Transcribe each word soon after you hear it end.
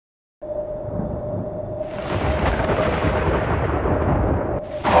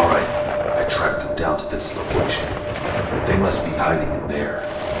down to this location. They must be hiding in there.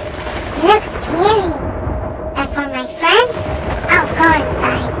 Looks scary. But for my friends, I'll go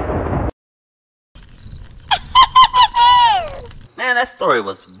inside. Man, that story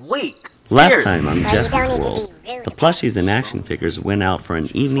was weak. Last time on Jess's World, the plushies and action figures went out for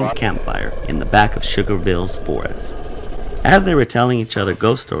an evening campfire in the back of Sugarville's forest. As they were telling each other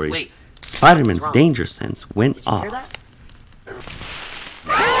ghost stories, Spider-Man's danger sense went off.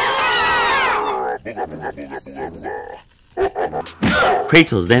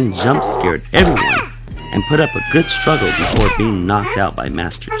 Kratos then jump-scared everyone and put up a good struggle before being knocked out by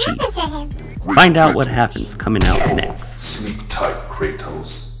Master Chief. Find out what happens coming out next. Sleep tight,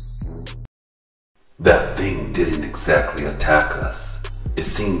 Kratos. That thing didn't exactly attack us. It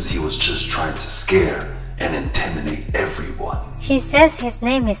seems he was just trying to scare and intimidate everyone. He says his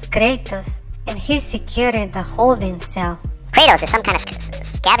name is Kratos, and he's secure in the holding cell. Kratos is some kind of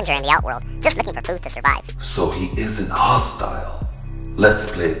scavenger in the outworld, just looking for food to survive. So he isn't hostile.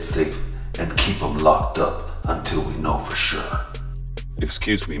 Let's play it safe and keep him locked up until we know for sure.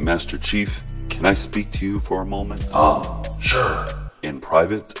 Excuse me, Master Chief. Can I speak to you for a moment? Sure. In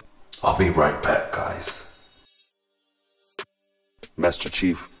private? I'll be right back, guys. Master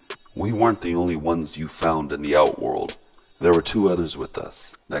Chief, we weren't the only ones you found in the outworld. There were 2 others with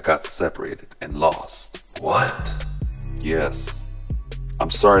us that got separated and lost. What? Yes.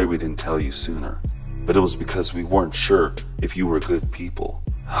 I'm sorry we didn't tell you sooner, but it was because we weren't sure if you were good people.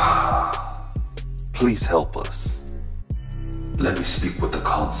 Please help us. Let me speak with the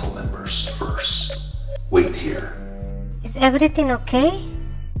council members first. Wait here. Is everything okay?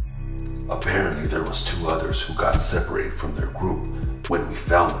 Apparently there was 2 others who got separated from their group when we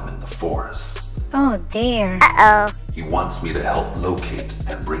found them in the forest. Oh dear. Uh-oh. He wants me to help locate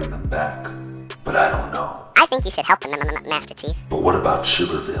and bring them back, but I don't know. I think you should help them, Master Chief. But what about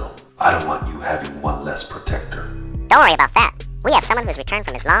Sugarville? I don't want you having one less protector. Don't worry about that. We have someone who's returned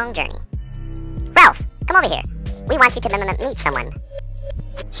from his long journey. Ralph, come over here. We want you to meet someone.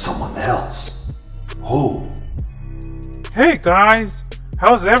 Someone else? Who? Hey guys,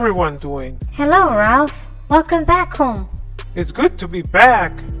 how's everyone doing? Hello, Ralph. Welcome back home. It's good to be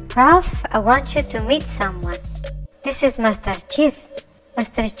back. Ralph, I want you to meet someone. This is Master Chief.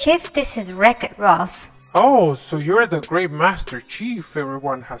 Master Chief, this is Wreck-It Ralph. Oh, so you're the great Master Chief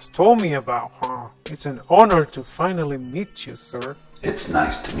everyone has told me about, huh? It's an honor to finally meet you, sir. It's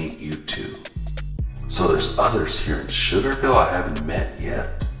nice to meet you too. So there's others here in Sugarville I haven't met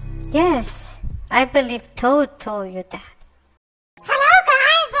yet? Yes, I believe Toad told you that. Hello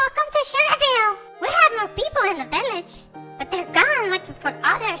guys, welcome to Sugarville. We have more people in the village, but they're gone looking for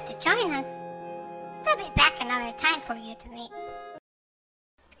others to join us. They'll be back another time for you to meet.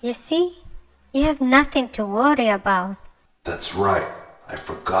 You see, you have nothing to worry about. That's right, I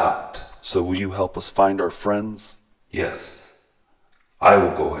forgot. So will you help us find our friends? Yes, I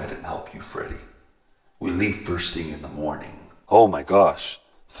will go ahead and help you, Freddy. We leave first thing in the morning. Oh my gosh,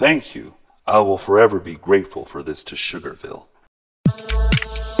 thank you. I will forever be grateful for this to Sugarville.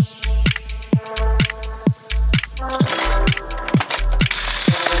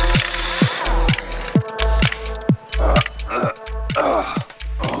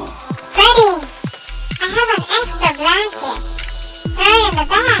 Freddy, I have an extra blanket. Throw it in the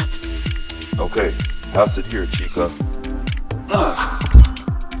bag. Okay, pass it here, Chica.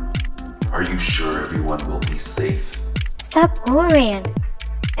 Are you sure everyone will be safe? Stop worrying.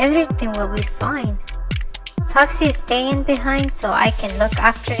 Everything will be fine. Foxy is staying behind so I can look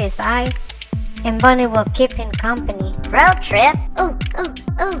after his eye, and Bunny will keep him company. Road trip? Ooh.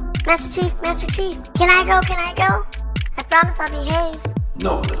 Master Chief. Can I go? I promise I'll behave.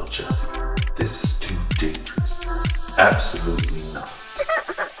 No, little Jessie. This is too dangerous. Absolutely not.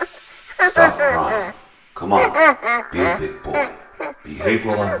 Stop crying. Come on, be a big boy. Behave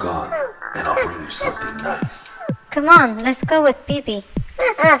while I'm gone, and I'll bring you something nice. Come on, let's go with Bibi.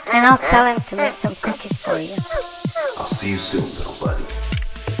 And I'll tell him to make some cookies for you. I'll see you soon, little buddy.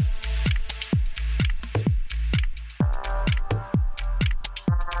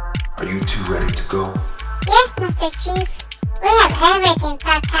 Are you two ready to go? Yes, Mr. Chief. We have everything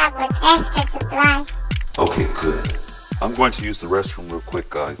packed up with extra supplies. Okay, good. I'm going to use the restroom real quick,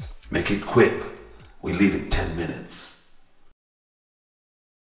 guys. Make it quick. We leave in 10 minutes.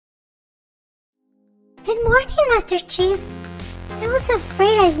 Good morning, Master Chief. I was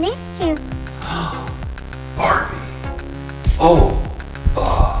afraid I missed you. Barbie. Oh,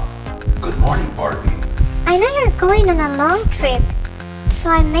 good morning, Barbie. I know you're going on a long trip, so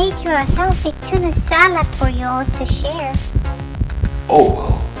I made you a healthy tuna salad for you all to share. Oh,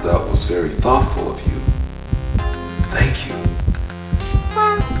 well, that was very thoughtful of you. Thank you.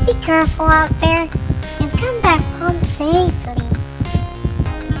 Well, Be careful out there and come back home safely.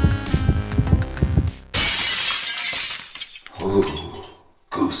 Ooh,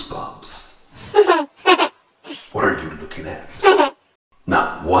 goosebumps. What are you looking at?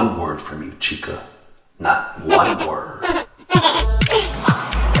 Not one word from you, Chica. Not one word.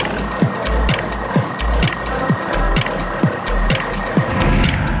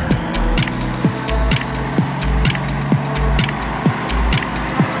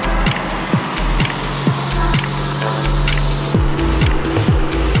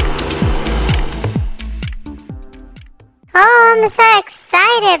 Oh, I'm so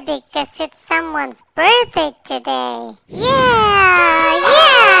excited because it's someone's birthday today. Yeah!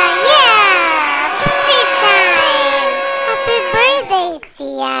 Party time! Happy birthday,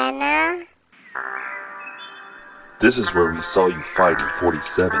 Sienna! This is where we saw you fight in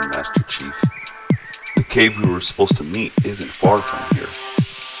 47, Master Chief. The cave we were supposed to meet isn't far from here.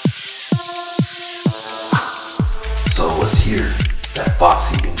 So it was here that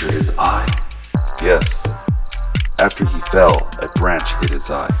Foxy injured his eye? Yes. After he fell, a branch hit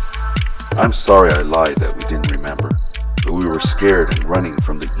his eye. I'm sorry I lied that we didn't remember, but we were scared and running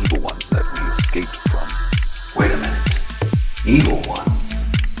from the evil ones that we escaped from. Wait a minute. Evil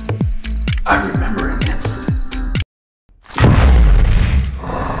ones? I remember an incident.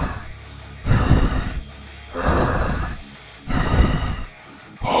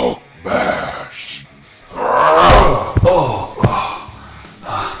 Hulk bash!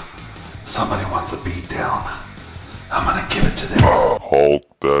 Somebody wants a beat down. I'm gonna give it to them. Hulk,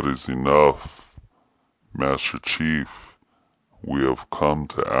 that is enough. Master Chief, we have come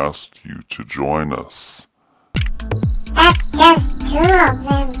to ask you to join us. That's just 2 of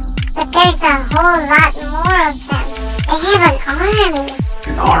them, but there's a whole lot more of them. They have an army.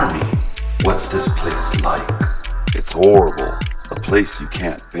 An army? What's this place like? It's horrible. A place you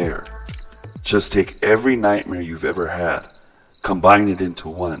can't bear. Just take every nightmare you've ever had, combine it into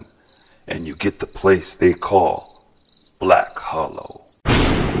one, and you get the place they call Black Hollow.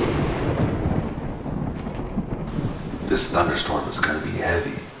 This thunderstorm is gonna be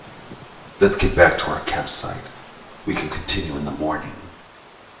heavy. Let's get back to our campsite. We can continue in the morning.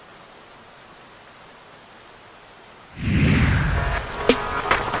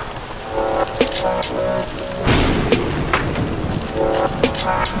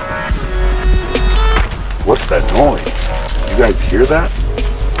 What's that noise? You guys hear that?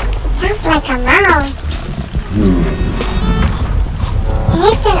 Sounds like a mouse. And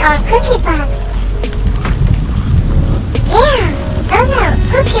it's in our cookie box. Yeah, those are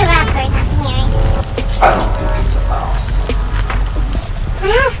cookie wrappers I'm hearing. I don't think it's a mouse.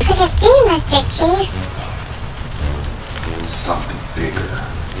 What else could it be, Master Chief? Something bigger.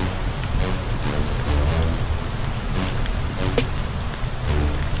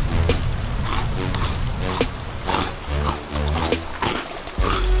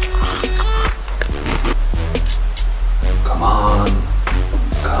 Come on,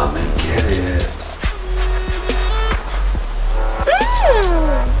 come and get it.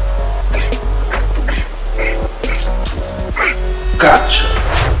 Gotcha.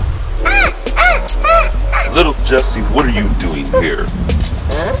 Little Jesse, what are you doing here?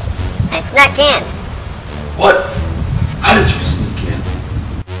 I snuck in. What? How did you sneak in?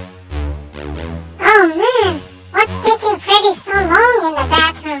 Oh man, what's taking Freddy so long in the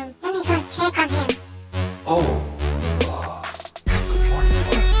bathroom? Let me go check on him. Oh, good morning.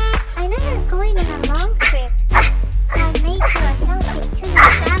 I know you're going on a long trip, so I made you a healthy tuna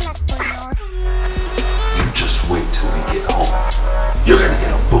salad for you. You just wait till we get home. You're gonna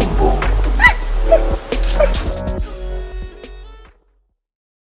get a boom boom.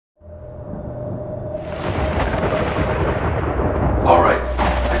 Alright,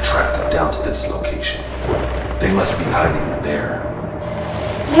 I tracked them down to this location. They must be hiding in there.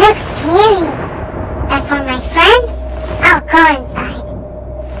 Looks scary. But for my friends, I'll go inside.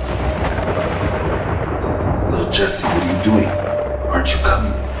 Little Jesse, what are you doing? Aren't you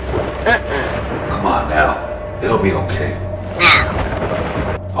coming? Come on now. It'll be okay. Now.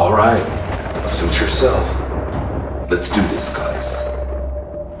 Alright, suit yourself. Let's do this, guys.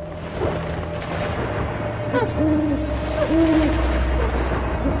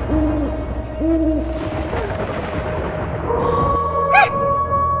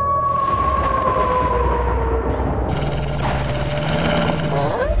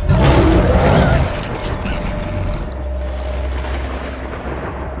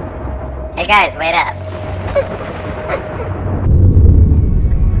 Hey guys, wait up.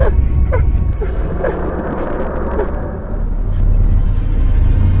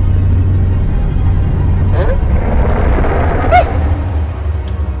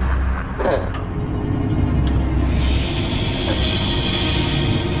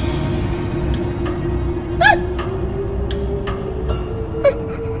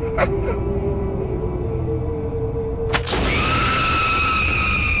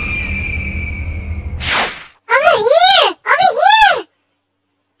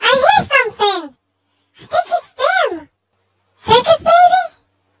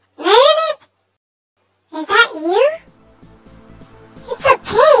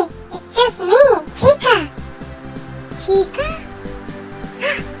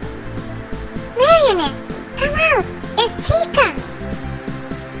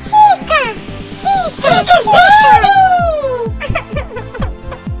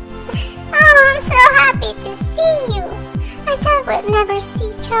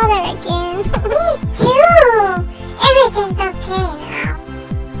 again. Me too. Everything's okay now.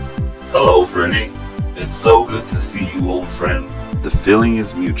 Hello, Freddy. It's so good to see you, old friend. The feeling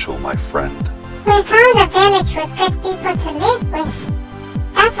is mutual, my friend. We found a village with good people to live with.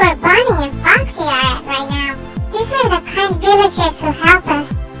 That's where Bonnie and Foxy are at right now. These are the kind villagers who help us.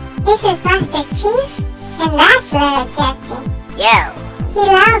 This is Master Chief, and that's little Jesse. Yo. He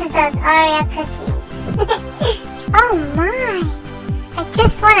loves those Oreo cookies. Oh my. I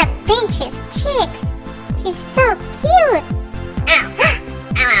just want to pinch his cheeks. He's so cute. Ow.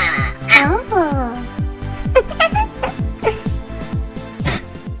 Ow. Oh.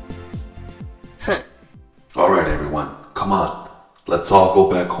 Alright, everyone. Come on. Let's all go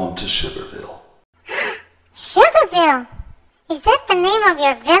back home to Sugarville. Sugarville. Is that the name of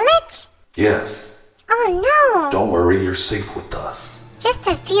your village? Yes. Oh no. Don't worry, you're safe with us. Just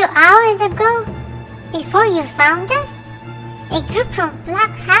a few hours ago, before you found us, a group from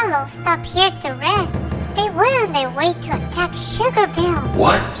Black Hollow stopped here to rest. They were on their way to attack Sugarville.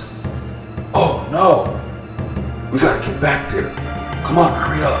 What?